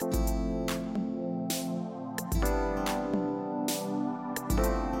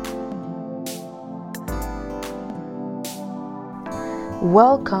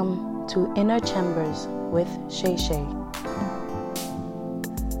Welcome to Inner Chambers with Shay Shay.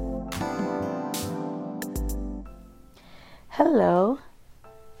 Hello.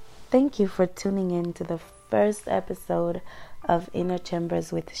 Thank you for tuning in to the first episode of Inner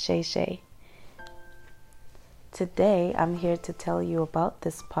Chambers with Shay Shay. Today, I'm here to tell you about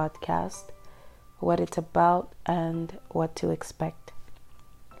this podcast, what it's about, and what to expect.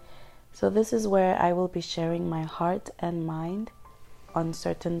 So this is where I will be sharing my heart and mind on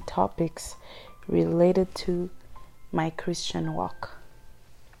certain topics related to my Christian walk.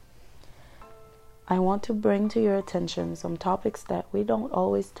 I want to bring to your attention some topics that we don't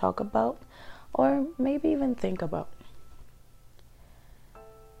always talk about or maybe even think about.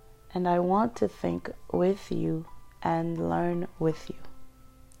 And I want to think with you and learn with you.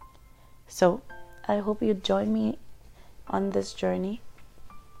 So I hope you join me on this journey.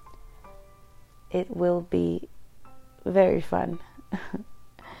 It will be very fun.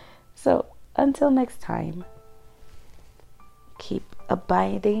 So until next time, keep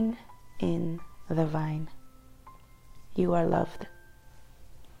abiding in the vine. You are loved.